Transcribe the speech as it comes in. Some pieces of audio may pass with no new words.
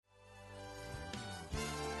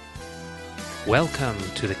Welcome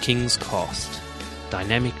to the King's Cast,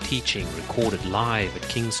 dynamic teaching recorded live at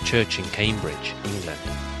King's Church in Cambridge, England.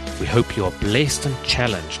 We hope you are blessed and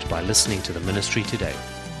challenged by listening to the ministry today.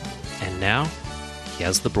 And now,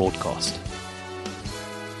 here's the broadcast.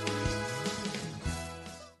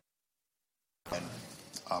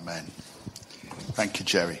 Amen. Thank you,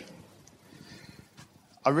 Jerry.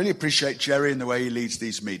 I really appreciate Jerry and the way he leads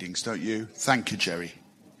these meetings, don't you? Thank you, Jerry.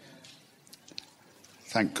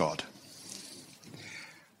 Thank God.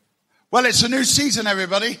 Well, it's a new season,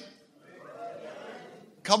 everybody.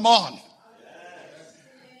 Come on.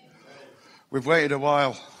 We've waited a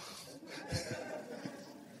while.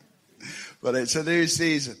 But it's a new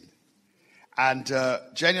season. And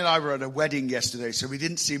Jenny and I were at a wedding yesterday, so we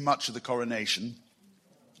didn't see much of the coronation.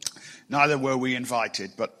 Neither were we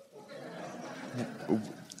invited, but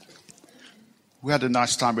we had a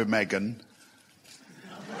nice time with Megan.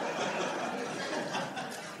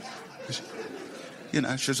 You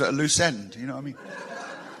know, she was at a loose end, you know what I mean?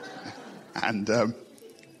 And,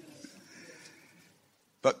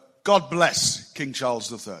 but God bless King Charles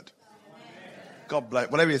III. God bless,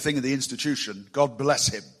 whatever you think of the institution, God bless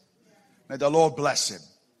him. May the Lord bless him.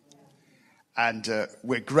 And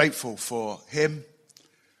we're grateful for him,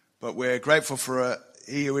 but we're grateful for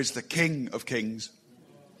he who is the King of Kings.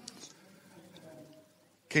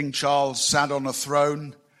 King Charles sat on a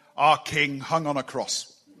throne, our King hung on a cross.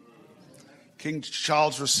 King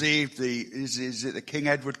Charles received is it the King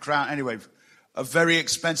Edward crown? Anyway, a very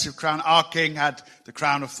expensive crown. Our King had the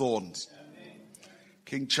crown of thorns. Amen.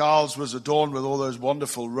 King Charles was adorned with all those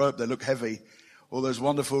wonderful robes. They look heavy. All those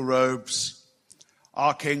wonderful robes.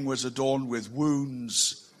 Our King was adorned with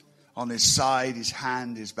wounds on his side, his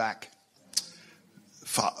hand, his back,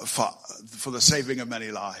 for the saving of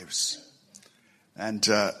many lives. And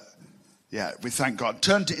we thank God.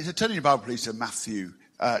 Turn in your Bible, please, to Matthew.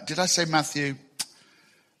 Did I say Matthew?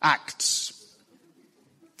 Acts.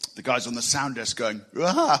 The guys on the sound desk going,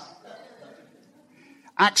 ah.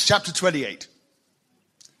 Acts chapter 28.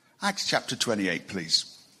 Acts chapter 28,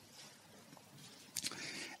 please.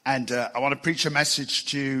 And I want to preach a message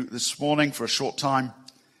to you this morning for a short time.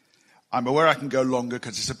 I'm aware I can go longer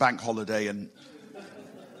because it's a bank holiday and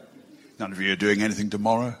none of you are doing anything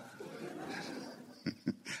tomorrow.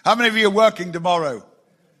 How many of you are working tomorrow?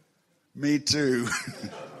 Me too.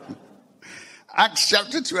 Acts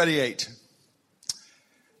chapter 28.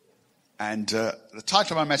 And the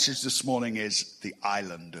title of my message this morning is The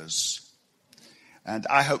Islanders. And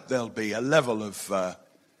I hope there'll be a level of, a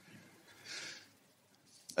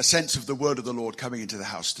sense of the word of the Lord coming into the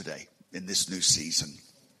house today in this new season.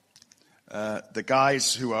 The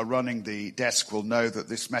guys who are running the desk will know that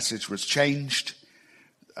this message was changed.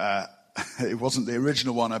 It wasn't the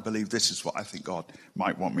original one. I believe this is what I think God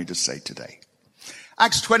might want me to say today.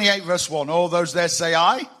 Acts 28 verse 1. All those there say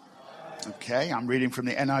aye. Aye. Okay, I'm reading from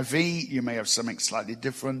the NIV. You may have something slightly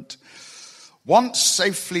different. Once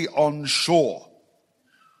safely on shore,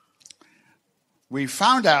 we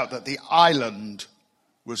found out that the island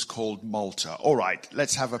was called Malta. All right,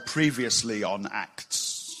 let's have a previously on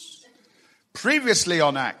Acts. Previously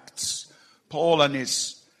on Acts, Paul and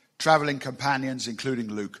his traveling companions, including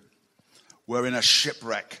Luke, were in a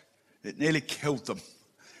shipwreck. It nearly killed them.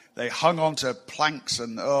 They hung onto planks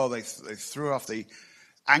and they threw off the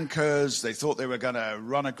anchors. They thought they were going to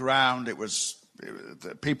run aground.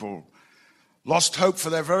 The people lost hope for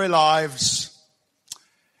their very lives.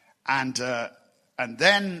 And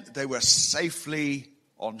then they were safely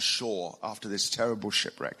on shore after this terrible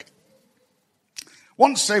shipwreck.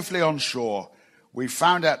 Once safely on shore, we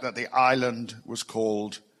found out that the island was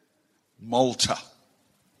called Malta.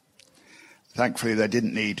 Thankfully, they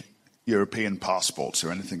didn't need European passports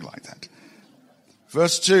or anything like that.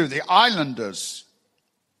 Verse 2, the islanders.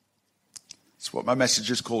 That's what my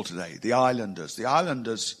message is called today. The islanders. The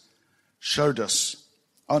islanders showed us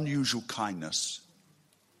unusual kindness.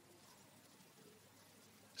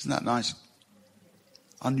 Isn't that nice?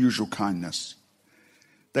 Unusual kindness.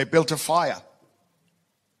 They built a fire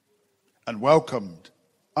and welcomed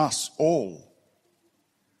us all.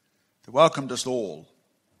 They welcomed us all.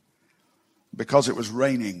 Because it was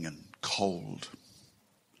raining and cold.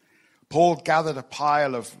 Paul gathered a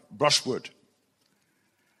pile of brushwood,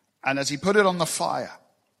 and as he put it on the fire,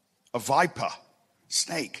 a viper,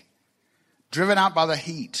 snake, driven out by the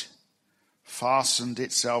heat, fastened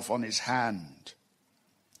itself on his hand.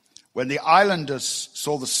 When the islanders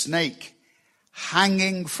saw the snake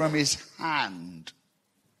hanging from his hand,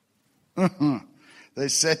 they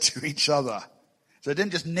said to each other, so it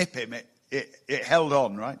didn't just nip him, it held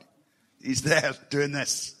on, right? He's there doing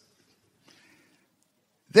this.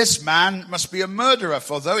 This man must be a murderer,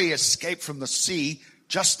 for though he escaped from the sea,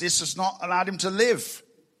 justice has not allowed him to live."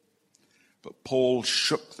 But Paul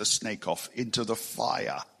shook the snake off into the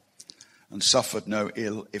fire and suffered no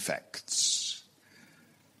ill effects.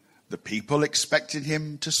 The people expected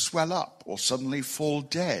him to swell up or suddenly fall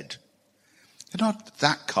dead. They're not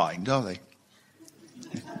that kind, are they?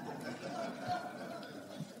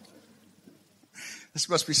 This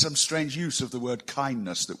must be some strange use of the word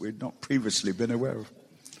kindness that we'd not previously been aware of.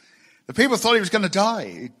 The people thought he was going to die.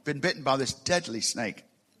 He'd been bitten by this deadly snake.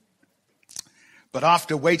 But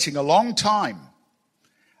after waiting a long time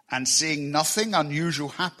and seeing nothing unusual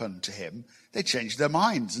happen to him, they changed their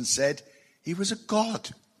minds and said he was a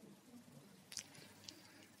god.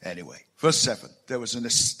 Anyway, verse 7, there was an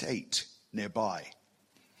estate nearby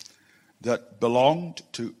that belonged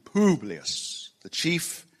to Publius, the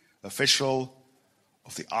chief official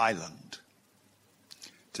of the island.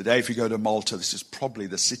 Today, if you go to Malta, this is probably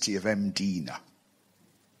the city of Mdina.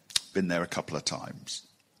 Been there a couple of times.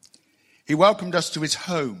 He welcomed us to his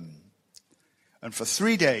home and for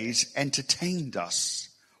 3 days entertained us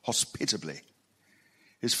hospitably.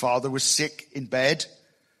 His father was sick in bed,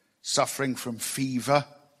 suffering from fever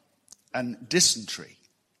and dysentery.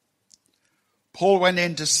 Paul went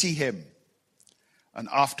in to see him and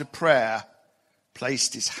after prayer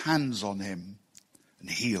placed his hands on him and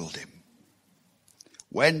healed him.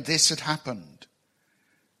 When this had happened,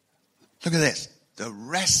 look at this, the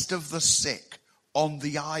rest of the sick on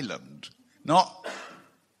the island, not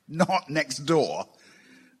next door,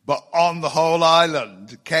 but on the whole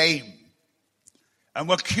island, came and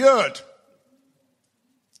were cured.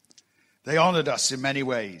 They honored us in many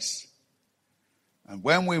ways. And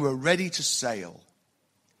when we were ready to sail,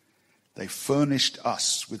 they furnished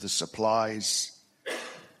us with the supplies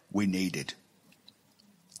we needed.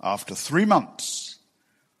 After 3 months,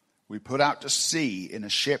 we put out to sea in a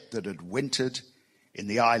ship that had wintered in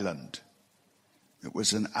the island. It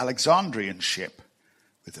was an Alexandrian ship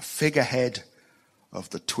with the figurehead of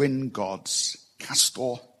the twin gods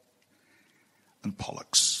Castor and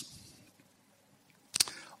Pollux.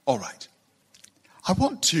 All right. I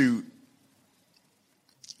want to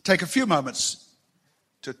take a few moments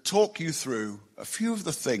to talk you through a few of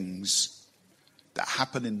the things that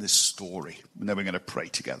happen in this story, and then we're going to pray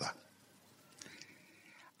together.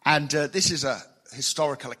 And this is a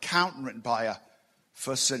historical account written by a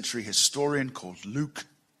first century historian called Luke.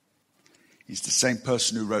 He's the same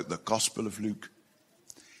person who wrote the Gospel of Luke.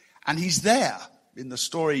 And he's there in the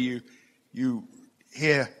story. You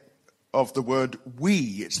hear of the word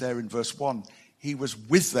we. It's there in verse 1. He was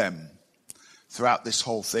with them throughout this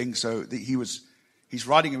whole thing. So he's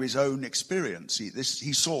writing of his own experience.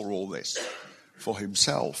 He saw all this for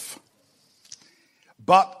himself.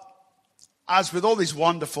 But as with all these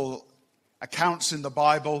wonderful accounts in the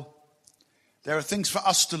Bible, there are things for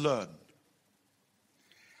us to learn.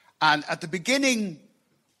 And at the beginning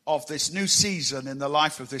of this new season in the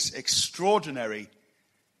life of this extraordinary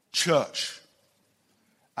church,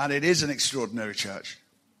 and it is an extraordinary church,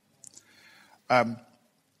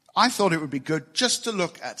 I thought it would be good just to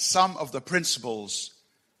look at some of the principles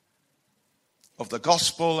of the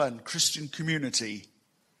gospel and Christian community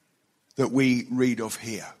that we read of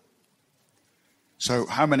here. So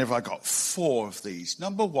how many have I got? 4 of these.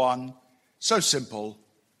 Number 1, so simple,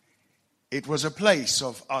 it was a place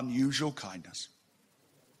of unusual kindness.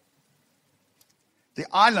 The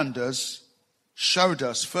islanders showed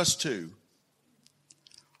us, verse 2,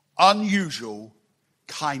 unusual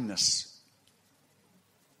kindness.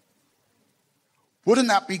 Wouldn't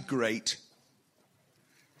that be great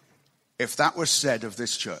if that was said of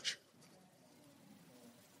this church?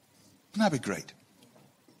 Wouldn't that be great?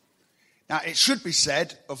 Now, it should be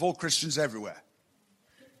said of all Christians everywhere.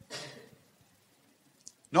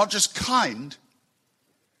 Not just kind,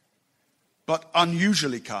 but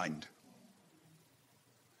unusually kind.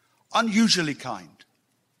 Unusually kind.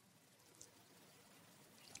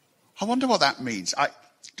 I wonder what that means.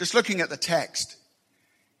 Just looking at the text,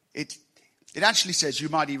 it actually says, you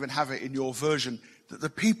might even have it in your version, that the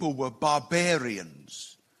people were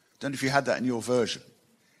barbarians. Don't know if you had that in your version.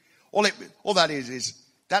 All that is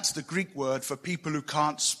that's the Greek word for people who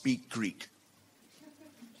can't speak Greek.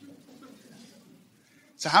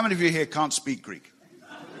 So how many of you here can't speak Greek?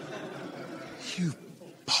 You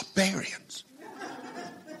barbarians.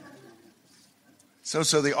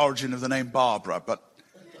 So the origin of the name Barbara, but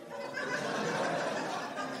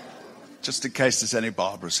just in case there's any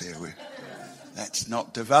Barbaras here, let's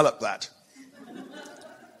not develop that.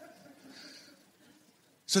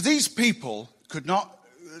 So these people could not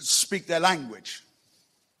speak their language,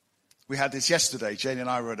 We had this yesterday. Jane and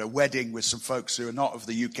I were at a wedding with some folks who are not of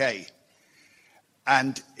the UK.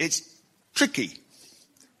 And it's tricky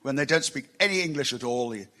when they don't speak any English at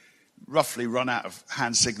all. You roughly run out of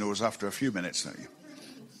hand signals after a few minutes, don't you?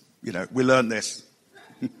 You know, we learned this.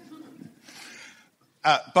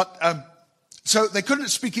 So they couldn't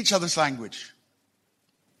speak each other's language.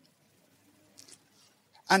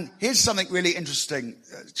 And here's something really interesting.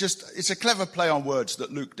 It's a clever play on words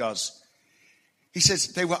that Luke does. He says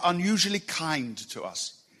they were unusually kind to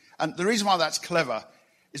us. And the reason why that's clever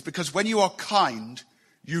is because when you are kind,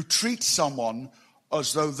 you treat someone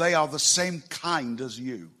as though they are the same kind as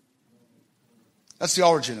you. That's the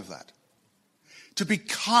origin of that. To be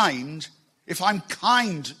kind, if I'm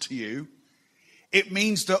kind to you, it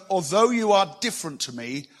means that although you are different to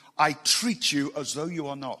me, I treat you as though you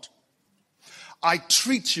are not. I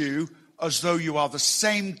treat you as though you are the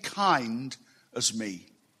same kind as me.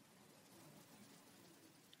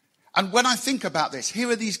 And when I think about this, here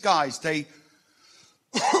are these guys, they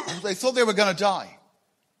thought they were going to die.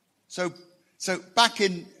 So back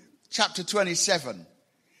in chapter 27,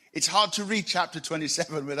 it's hard to read chapter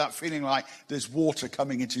 27 without feeling like there's water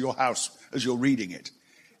coming into your house as you're reading it.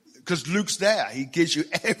 Because Luke's there. He gives you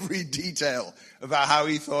every detail about how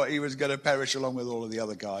he thought he was going to perish along with all of the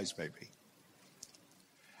other guys, maybe.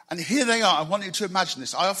 And here they are. I want you to imagine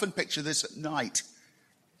this. I often picture this at night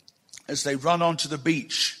as they run onto the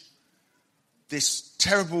beach. This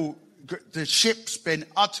terrible, the ship's been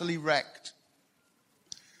utterly wrecked.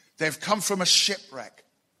 They've come from a shipwreck.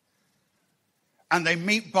 And they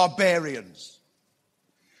meet barbarians.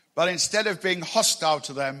 But instead of being hostile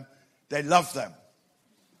to them, they love them.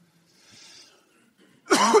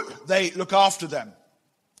 They look after them.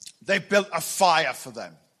 They built a fire for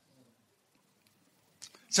them.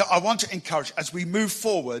 So I want to encourage, as we move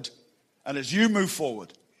forward, and as you move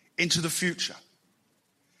forward into the future,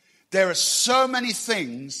 there are so many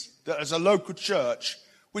things that as a local church,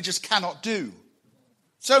 we just cannot do.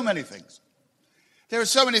 So many things. There are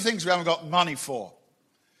so many things we haven't got money for.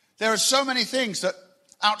 There are so many things that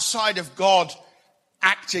outside of God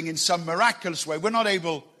acting in some miraculous way, we're not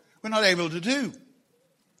able to do.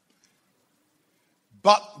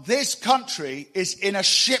 But this country is in a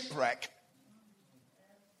shipwreck.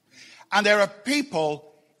 And there are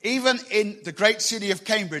people, even in the great city of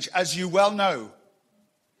Cambridge, as you well know,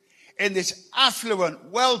 in this affluent,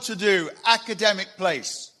 well-to-do academic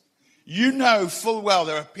place, you know full well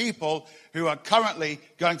there are people who are currently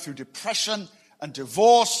going through depression and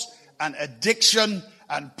divorce and addiction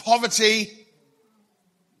and poverty.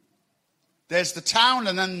 There's the town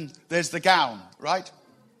and then there's the gown, right?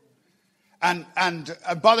 And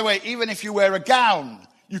by the way, even if you wear a gown,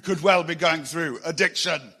 you could well be going through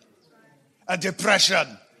addiction and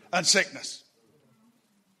depression and sickness.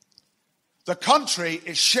 The country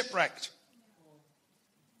is shipwrecked.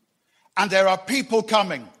 And there are people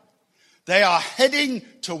coming. They are heading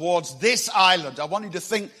towards this island. I want you to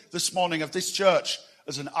think this morning of this church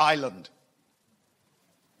as an island.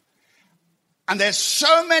 And there's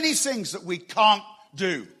so many things that we can't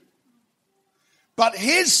do. But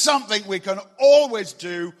here's something we can always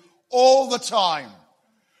do all the time.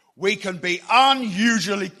 We can be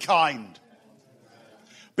unusually kind.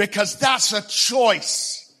 Because that's a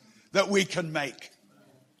choice that we can make.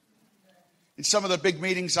 In some of the big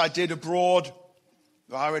meetings I did abroad,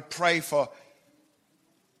 I would pray for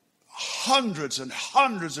hundreds and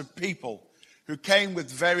hundreds of people who came with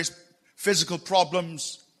various physical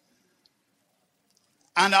problems.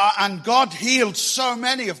 And God healed so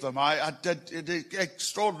many of them. I did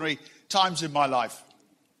extraordinary times in my life.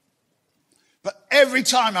 But every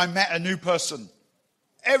time I met a new person,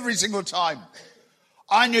 every single time,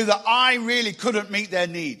 I knew that I really couldn't meet their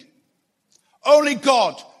need. Only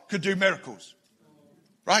God could do miracles.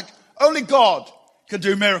 Right? Only God can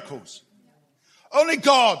do miracles. Only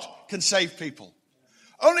God can save people.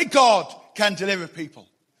 Only God can deliver people.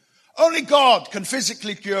 Only God can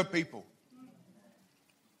physically cure people.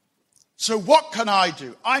 So what can I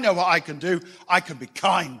do? I know what I can do. I can be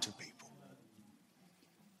kind to people.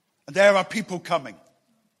 And there are people coming.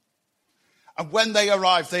 And when they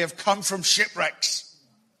arrive, they have come from shipwrecks.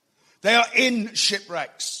 They are in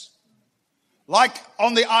shipwrecks. Like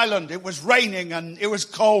on the island, it was raining and it was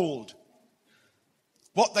cold.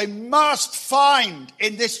 What they must find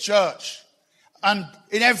in this church, and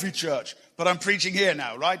in every church, but I'm preaching here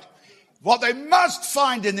now, right? What they must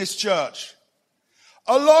find in this church,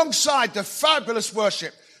 alongside the fabulous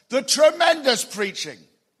worship, the tremendous preaching,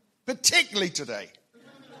 particularly today.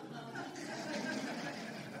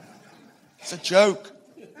 It's a joke.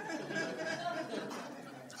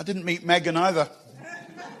 I didn't meet Megan either.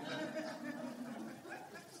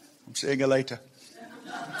 I'm Seeing you later.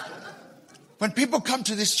 When people come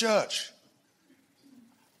to this church,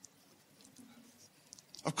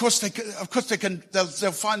 of course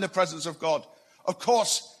they'll find the presence of God. Of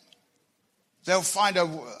course, they'll find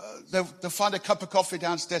a cup of coffee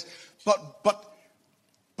downstairs. But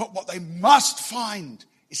what they must find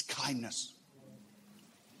is kindness.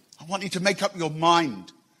 I want you to make up your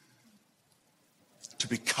mind to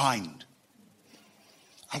be kind.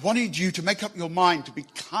 I wanted you to make up your mind to be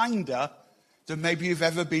kinder than maybe you've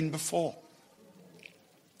ever been before.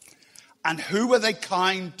 And who were they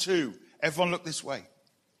kind to? Everyone look this way.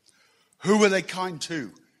 Who were they kind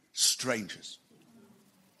to? Strangers.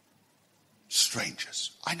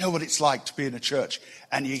 Strangers. I know what it's like to be in a church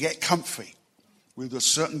and you get comfy with a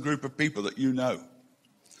certain group of people that you know.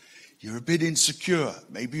 You're a bit insecure.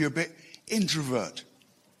 Maybe you're a bit introvert.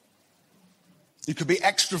 You could be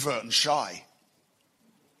extrovert and shy.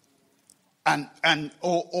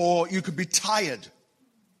 Or you could be tired.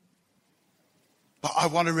 But I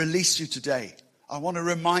want to release you today. I want to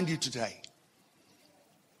remind you today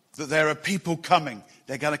that there are people coming.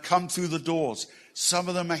 They're going to come through the doors. Some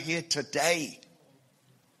of them are here today.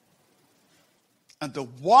 And the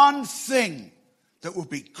one thing that would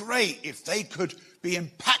be great if they could be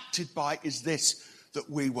impacted by is this, that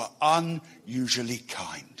we were unusually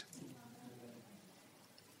kind.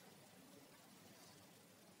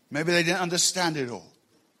 Maybe they didn't understand it all.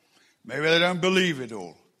 Maybe they don't believe it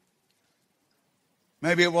all.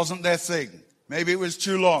 Maybe it wasn't their thing. Maybe it was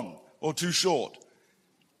too long or too short.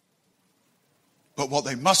 But what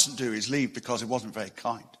they mustn't do is leave because it wasn't very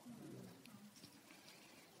kind.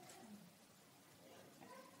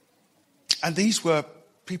 And these were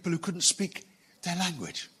people who couldn't speak their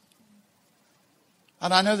language.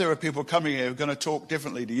 And I know there are people coming here who are going to talk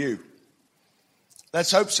differently to you.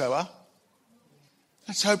 Let's hope so, huh?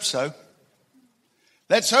 Let's hope so.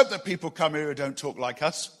 Let's hope that people come here who don't talk like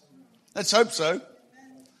us. Let's hope so.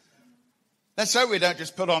 Let's hope we don't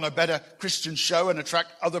just put on a better Christian show and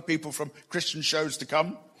attract other people from Christian shows to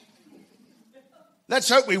come. Let's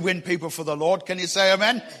hope we win people for the Lord. Can you say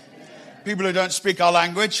amen? Amen. People who don't speak our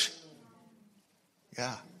language.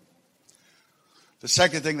 Yeah. The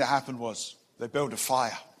second thing that happened was they built a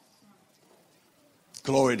fire.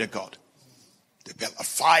 Glory to God. They built a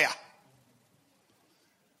fire.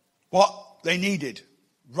 What they needed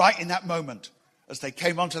right in that moment as they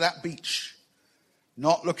came onto that beach,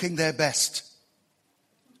 not looking their best,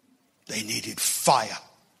 they needed fire.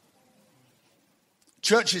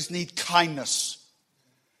 Churches need kindness,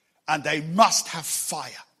 and they must have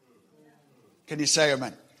fire. Can you say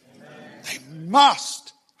amen? Amen. They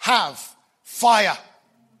must have fire.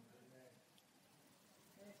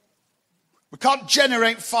 We can't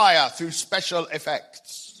generate fire through special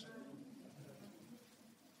effects.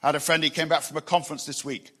 I had a friend, he came back from a conference this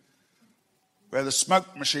week where the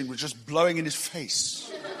smoke machine was just blowing in his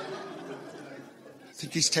face. I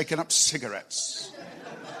think he's taken up cigarettes.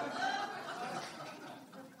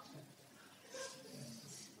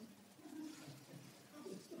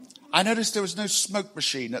 I noticed there was no smoke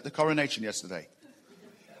machine at the coronation yesterday.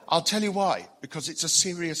 I'll tell you why. Because it's a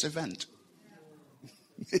serious event.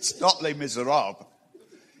 It's not Les Miserables.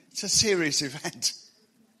 It's a serious event.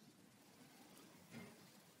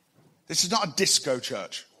 This is not a disco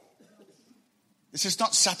church. This is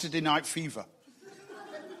not Saturday night fever.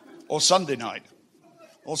 Or Sunday night.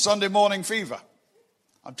 Or Sunday morning fever.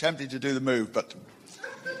 I'm tempted to do the move, but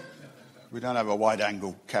we don't have a wide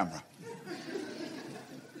angle camera.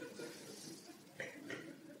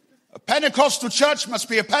 A Pentecostal church must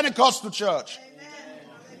be a Pentecostal church.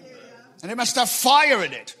 And it must have fire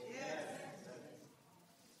in it.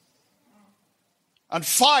 And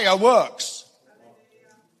fire works.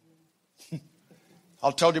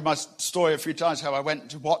 I've told you my story a few times, how I went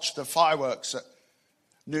to watch the fireworks at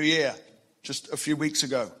New Year just a few weeks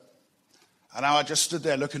ago. And how I just stood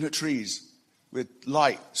there looking at trees with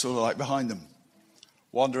light sort of like behind them,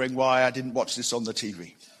 wondering why I didn't watch this on the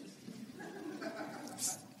TV.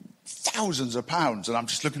 Thousands of pounds, and I'm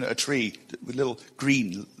just looking at a tree with little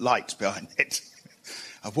green lights behind it.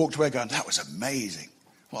 I walked away going, that was amazing.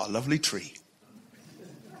 What a lovely tree.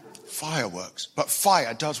 Fireworks. But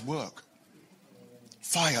fire does work.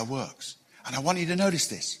 Fire works. And I want you to notice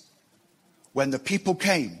this. When the people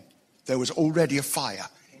came, there was already a fire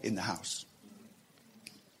in the house.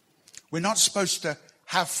 We're not supposed to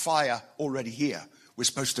have fire already here. We're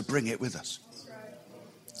supposed to bring it with us.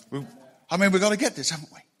 We've got to get this,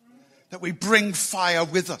 haven't we? That we bring fire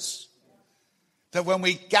with us. That when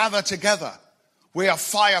we gather together, we are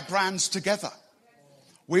firebrands together.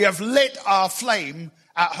 We have lit our flame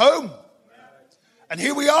at home. And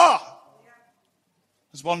here we are.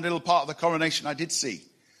 There's one little part of the coronation I did see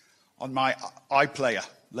on my iPlayer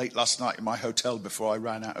late last night in my hotel before I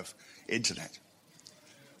ran out of internet,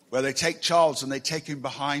 where they take Charles and they take him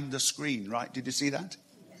behind the screen, right? Did you see that?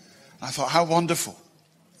 I thought, how wonderful.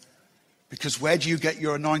 Because where do you get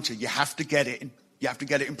your anointing? You have to get it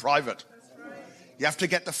in private. You have to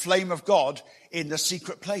get the flame of God in the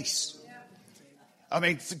secret place. I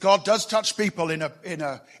mean, God does touch people in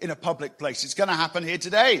a public place. It's going to happen here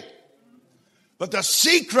today. But the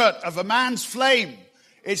secret of a man's flame,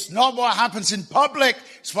 it's not what happens in public,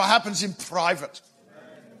 it's what happens in private.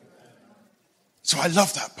 So I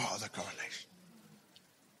love that part of the coronation.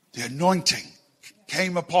 The anointing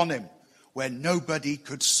came upon him where nobody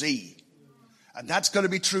could see. And that's going to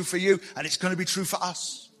be true for you, and it's going to be true for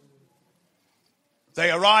us. They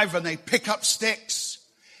arrive and they pick up sticks.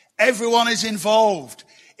 Everyone is involved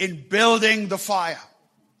in building the fire.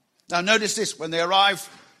 Now notice this, when they arrive,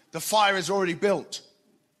 the fire is already built.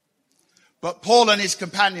 But Paul and his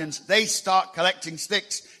companions, they start collecting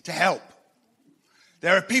sticks to help.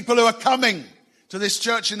 There are people who are coming to this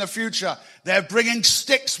church in the future. They're bringing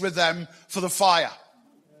sticks with them for the fire.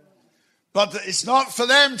 But it's not for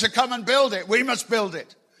them to come and build it. We must build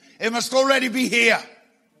it. It must already be here.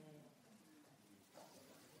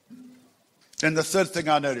 Then the third thing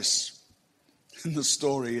I notice in the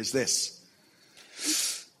story is this.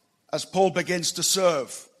 As Paul begins to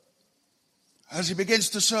serve, I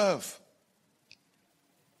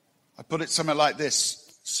put it something like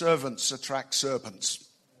this. Servants attract serpents.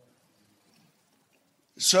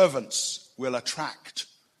 Servants will attract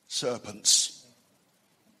serpents.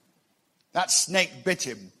 That snake bit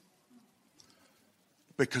him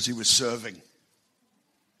because he was serving.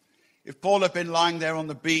 If Paul had been lying there on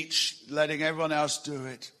the beach, letting everyone else do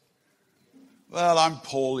it, well, I'm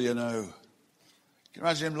Paul, you know. Can you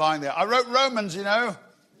imagine him lying there? I wrote Romans, you know.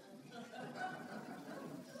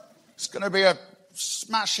 It's going to be a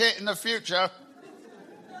smash hit in the future.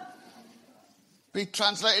 Be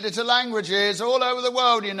translated into languages all over the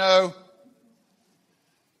world, you know.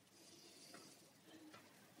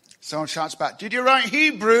 Someone shouts back, did you write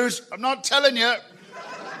Hebrews? I'm not telling you.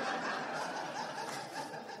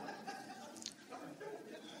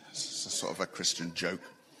 It's a sort of a Christian joke.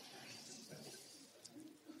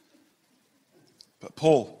 But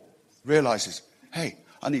Paul realizes, hey,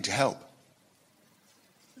 I need to help.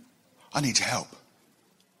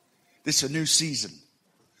 This is a new season.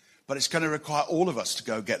 But it's going to require all of us to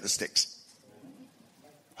go get the sticks.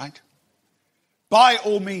 Right? By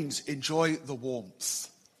all means, enjoy the warmth.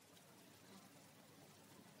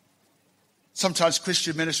 Sometimes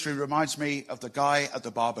Christian ministry reminds me of the guy at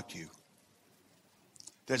the barbecue.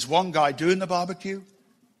 There's one guy doing the barbecue,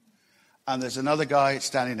 and there's another guy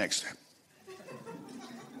standing next to him.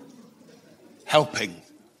 Helping.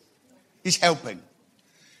 He's helping.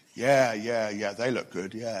 Yeah, they look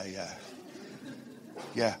good. Yeah.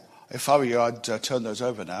 If I were you, I'd turn those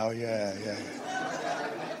over now. Yeah.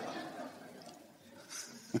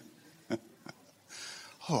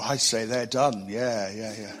 Oh, I say they're done. Yeah.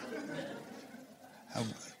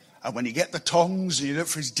 And when you get the tongs and you look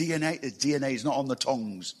for his DNA is not on the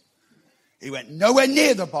tongs. He went nowhere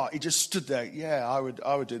near the bar. He just stood there. Yeah,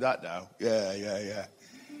 I would do that now. Yeah.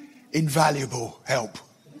 Invaluable help.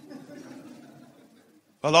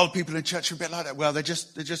 A lot of people in church are a bit like that. Well, they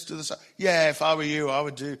just do this. Yeah, if I were you,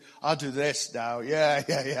 I'd do this now.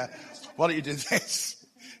 Yeah. Why don't you do this?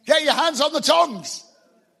 Get your hands on the tongs.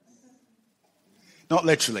 Not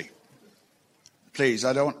literally. Please,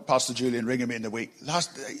 I don't want Pastor Julian ringing me in the week.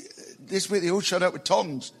 This week they all showed up with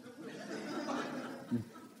tongs.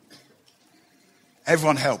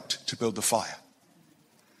 Everyone helped to build the fire.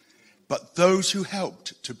 But those who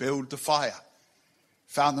helped to build the fire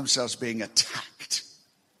found themselves being attacked.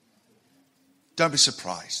 Don't be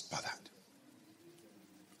surprised by that.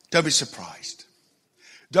 Don't be surprised.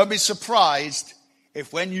 Don't be surprised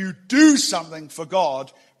if when you do something for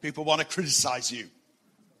God, people want to criticize you.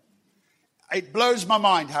 It blows my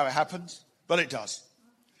mind how it happens, but it does.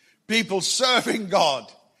 People serving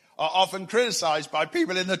God are often criticized by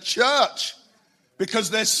people in the church because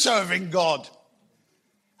they're serving God.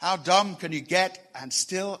 How dumb can you get and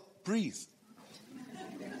still breathe?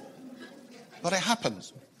 But it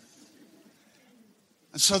happens.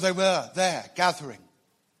 And so they were there gathering.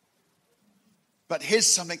 But here's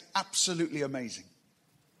something absolutely amazing.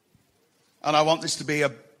 And I want this to be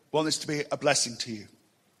a blessing to you.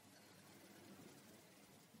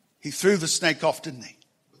 He threw the snake off, didn't he?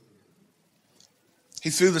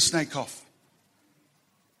 He threw the snake off.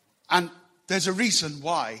 And there's a reason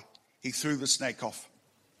why he threw the snake off.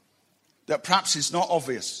 That perhaps is not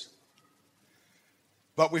obvious.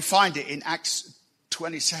 But we find it in Acts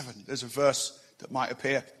 27, there's a verse that might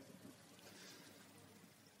appear.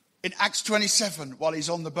 In Acts 27, while he's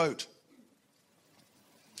on the boat,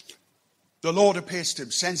 the Lord appears to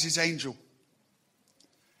him, sends his angel,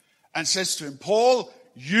 and says to him, Paul,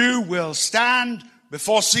 you will stand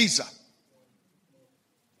before Caesar.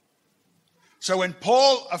 So when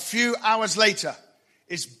Paul, a few hours later,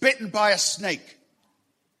 is bitten by a snake,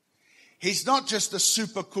 he's not just a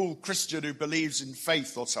super cool Christian who believes in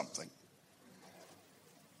faith or something.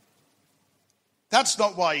 That's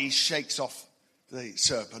not why he shakes off the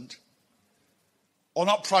serpent. Or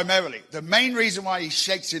not primarily. The main reason why he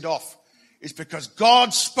shakes it off is because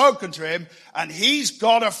God's spoken to him and he's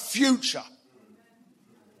got a future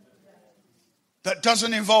that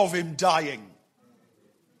doesn't involve him dying.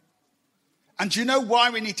 And do you know why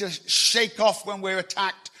we need to shake off when we're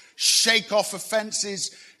attacked? Shake off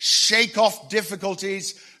offenses, shake off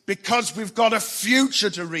difficulties, because we've got a future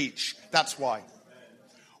to reach. That's why.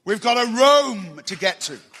 We've got a Rome to get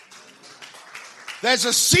to. There's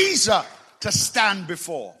a Caesar to stand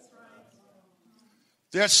before.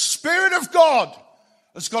 The Spirit of God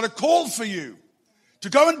has got a call for you to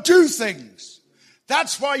go and do things.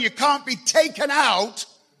 That's why you can't be taken out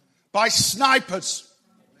by snipers.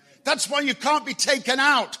 That's why you can't be taken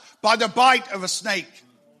out by the bite of a snake.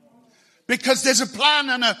 Because there's a plan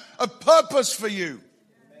and a purpose for you.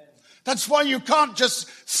 That's why you can't just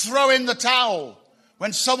throw in the towel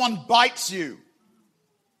when someone bites you.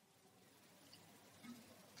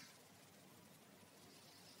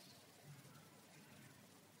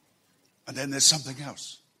 And then there's something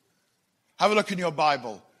else. Have a look in your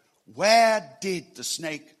Bible. Where did the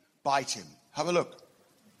snake bite him? Have a look.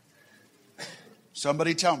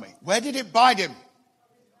 Somebody tell me. Where did it bite him?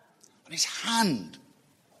 On his hand.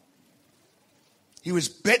 He was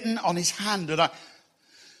bitten on his hand. And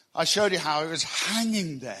I showed you how it was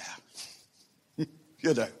hanging there.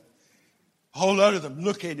 You know. A whole load of them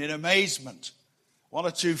looking in amazement. One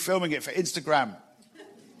or two filming it for Instagram.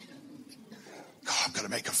 God, I'm going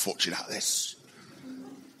to make a fortune out of this.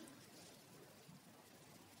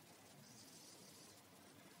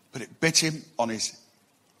 But it bit him on his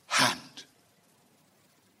hand.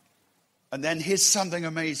 And then here's something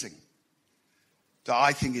amazing that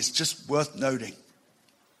I think is just worth noting.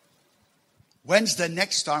 When's the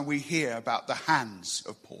next time we hear about the hands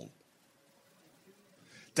of Paul?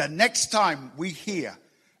 The next time we hear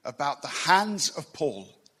about the hands of Paul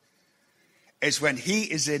is when he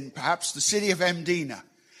is in perhaps the city of Mdina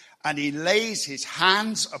and he lays his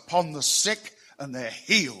hands upon the sick and they're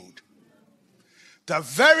healed. The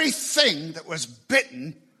very thing that was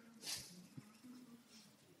bitten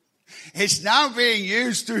is now being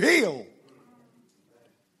used to heal.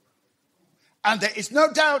 And there is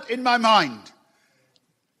no doubt in my mind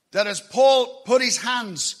that as Paul put his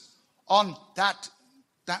hands on that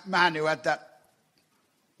man who had that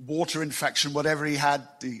water infection, whatever he had,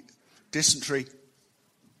 the dysentery,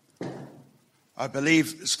 I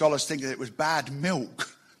believe scholars think that it was bad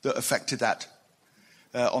milk that affected that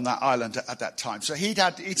on that island at that time. So he'd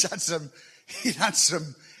had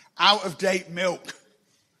some out of date milk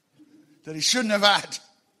that he shouldn't have had.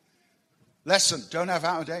 Lesson: don't have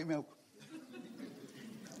out of date milk.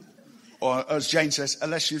 Or as Jane says,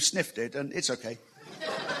 unless you've sniffed it, and it's okay.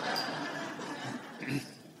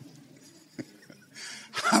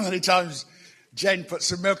 How many times Jane put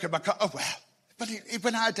some milk in my cup? Oh, well, but it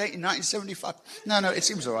went out of date in 1975. No, it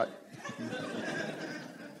seems all right.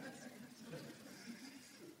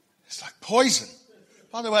 It's like poison.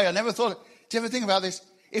 By the way, I never thought, do you ever think about this?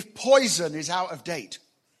 If poison is out of date,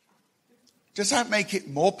 does that make it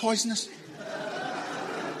more poisonous?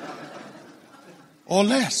 Or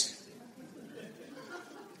less?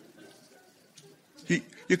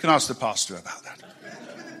 You can ask the pastor about that.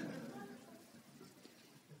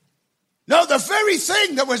 No, the very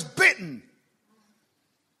thing that was bitten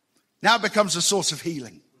now becomes a source of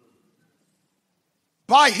healing.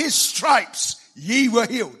 By his stripes ye were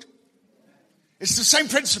healed. It's the same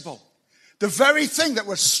principle. The very thing that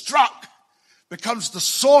was struck becomes the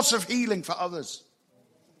source of healing for others.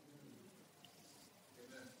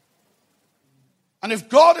 And if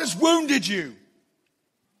God has wounded you,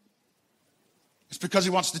 it's because he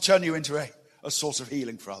wants to turn you into a source of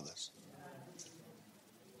healing for others.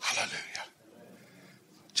 Hallelujah.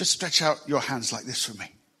 Just stretch out your hands like this for me.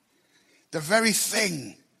 The very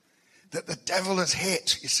thing that the devil has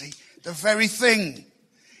hit, you see, the very thing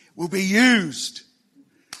will be used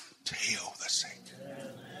to heal the sick.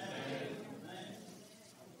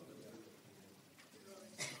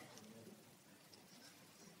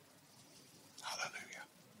 Hallelujah.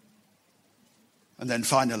 And then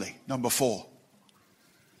finally, number 4.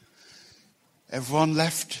 Everyone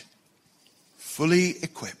left fully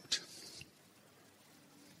equipped.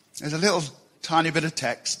 There's a little tiny bit of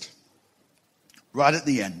text right at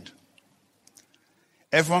the end.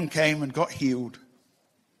 Everyone came and got healed.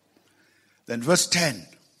 Then verse 10,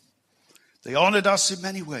 they honored us in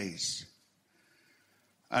many ways.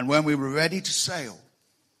 And when we were ready to sail,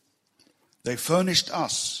 they furnished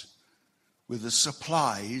us with the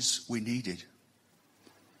supplies we needed.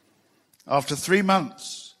 After 3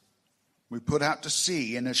 months, we put out to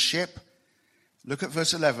sea in a ship, look at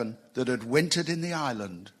verse 11, that had wintered in the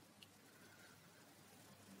island.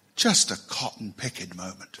 Just a cotton-picking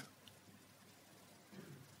moment.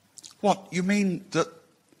 What, you mean that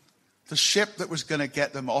the ship that was going to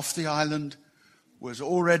get them off the island was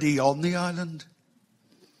already on the island?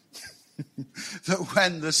 That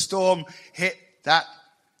when the storm hit that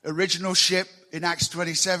original ship in Acts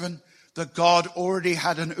 27, that God already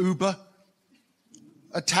had an Uber,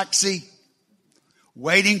 a taxi,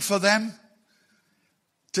 waiting for them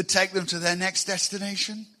to take them to their next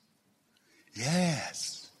destination?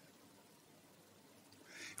 Yes.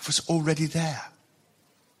 It was already there.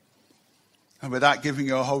 And without giving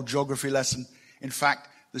you a whole geography lesson, in fact,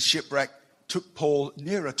 the shipwreck took Paul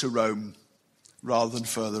nearer to Rome rather than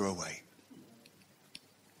further away.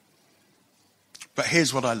 But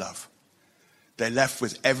here's what I love. They left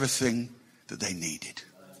with everything that they needed.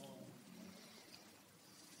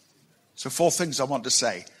 So 4 things I want to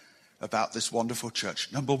say about this wonderful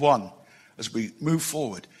church. Number 1, as we move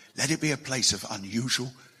forward, let it be a place of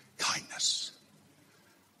unusual kindness.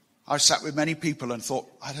 I've sat with many people and thought,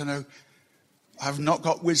 I don't know, I've not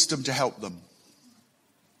got wisdom to help them.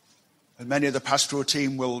 And many of the pastoral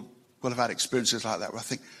team will have had experiences like that where I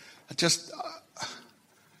think,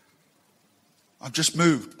 I'm just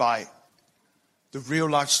moved by the real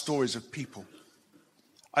life stories of people.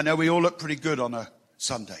 I know we all look pretty good on a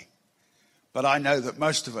Sunday, but I know that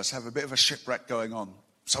most of us have a bit of a shipwreck going on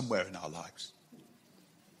somewhere in our lives.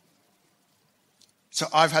 So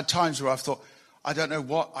I've had times where I've thought, I don't know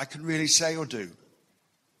what I can really say or do.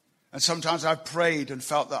 And sometimes I've prayed and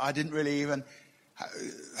felt that I didn't really even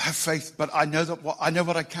have faith, but I know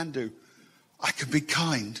what I can do. I can be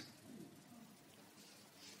kind.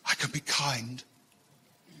 I can be kind.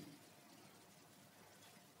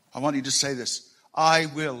 I want you to say this. I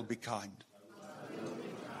will be kind.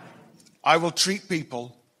 I will treat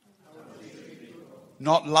people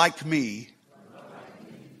not like me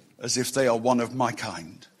as if they are one of my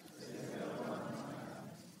kind.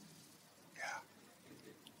 Yeah.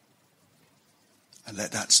 And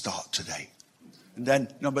let that start today. And then,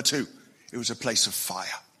 number 2, it was a place of fire.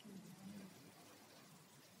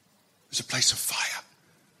 It was a place of fire.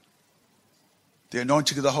 The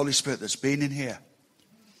anointing of the Holy Spirit that's been in here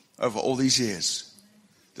over all these years.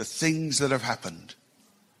 The things that have happened.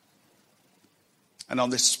 And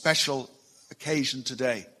on this special occasion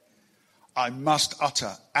today, I must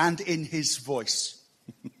utter, and in his voice,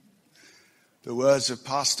 the words of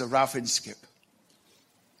Pastor Ralph Inskip,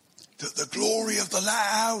 that the glory of the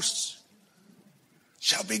latter house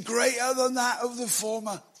shall be greater than that of the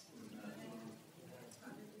former.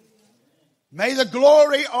 May the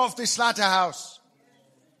glory of this latter house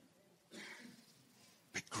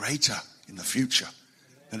be greater in the future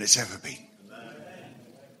than it's ever been.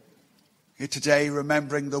 Here today,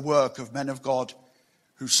 remembering the work of men of God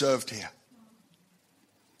who served here.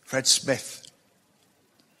 Fred Smith,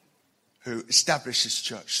 who established this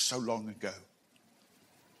church so long ago.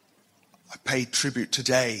 I pay tribute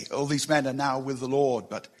today. All these men are now with the Lord,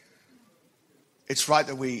 but it's right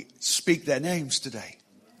that we speak their names today.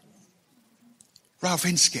 Ralph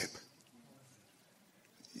Inskip,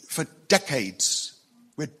 for decades,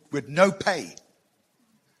 with no pay,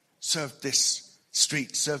 served this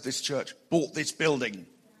street, served this church, bought this building.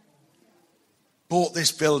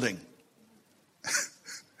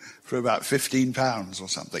 For about £15 or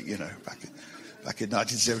something, back in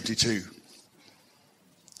 1972.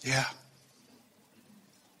 Yeah.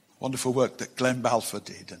 Wonderful work that Glenn Balfour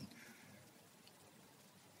did.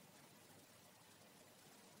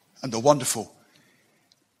 And the wonderful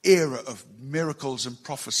era of miracles and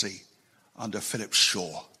prophecy under Philip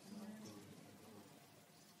Shaw,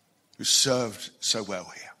 who served so well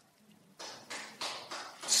here.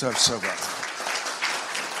 Served so well.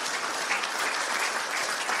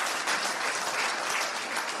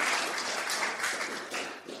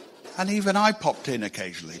 And even I popped in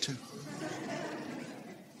occasionally too.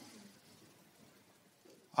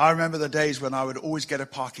 I remember the days when I would always get a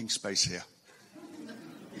parking space here.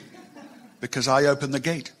 Because I opened the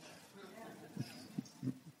gate.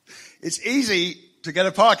 It's easy to get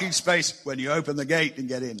a parking space when you open the gate and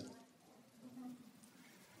get in.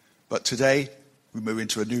 But today, we move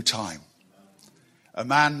into a new time. A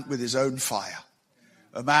man with his own fire.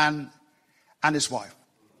 A man and his wife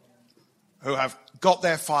who have got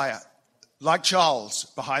their fire, like Charles,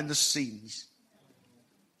 behind the scenes,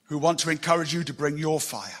 who want to encourage you to bring your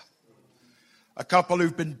fire. A couple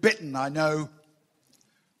who've been bitten, I know,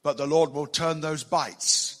 but the Lord will turn those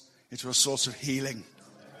bites into a source of healing.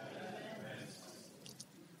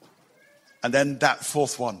 And then that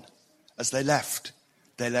fourth one, as they left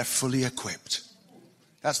fully equipped.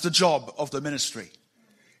 That's the job of the ministry.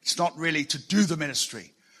 It's not really to do the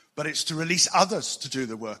ministry, but it's to release others to do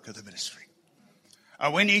the work of the ministry.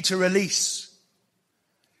 And we need to release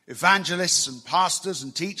evangelists and pastors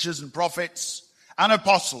and teachers and prophets and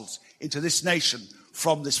apostles into this nation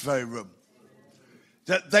from this very room.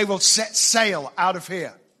 That they will set sail out of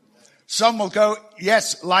here. Some will go,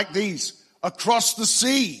 yes, like these, across the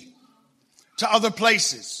sea to other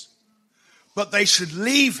places. But they should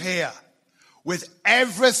leave here with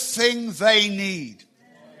everything they need.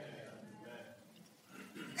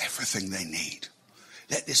 Everything they need.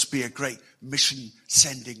 Let this be a great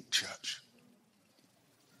mission-sending church.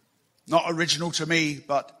 Not original to me,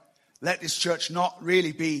 but let this church not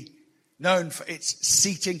really be known for its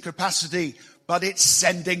seating capacity, but its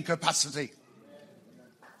sending capacity.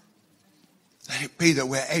 Let it be that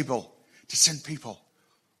we're able to send people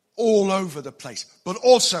all over the place, but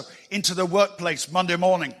also into the workplace Monday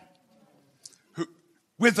morning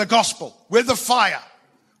with the gospel, with the fire,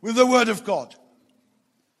 with the word of God.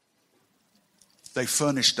 They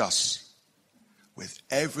furnished us with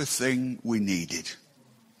everything we needed.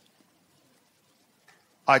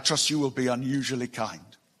 I trust you will be unusually kind.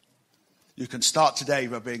 You can start today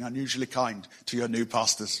by being unusually kind to your new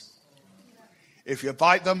pastors. If you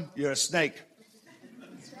bite them, you're a snake.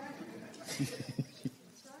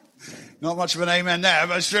 Not much of an amen there,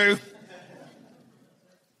 but it's true.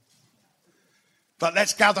 But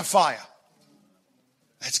let's gather fire.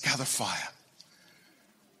 Let's gather fire.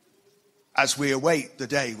 As we await the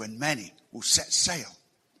day when many will set sail,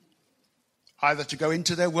 either to go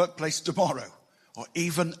into their workplace tomorrow or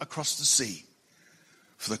even across the sea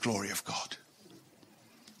for the glory of God.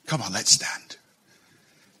 Come on, let's stand.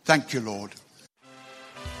 Thank you, Lord.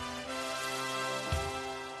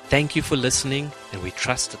 Thank you for listening, and we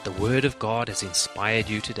trust that the Word of God has inspired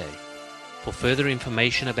you today. For further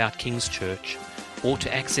information about King's Church, or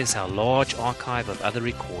to access our large archive of other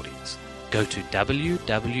recordings, go to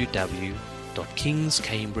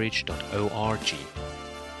www.kingscambridge.org.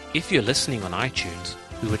 If you're listening on iTunes,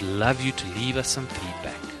 we would love you to leave us some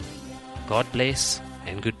feedback. God bless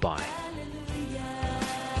and goodbye.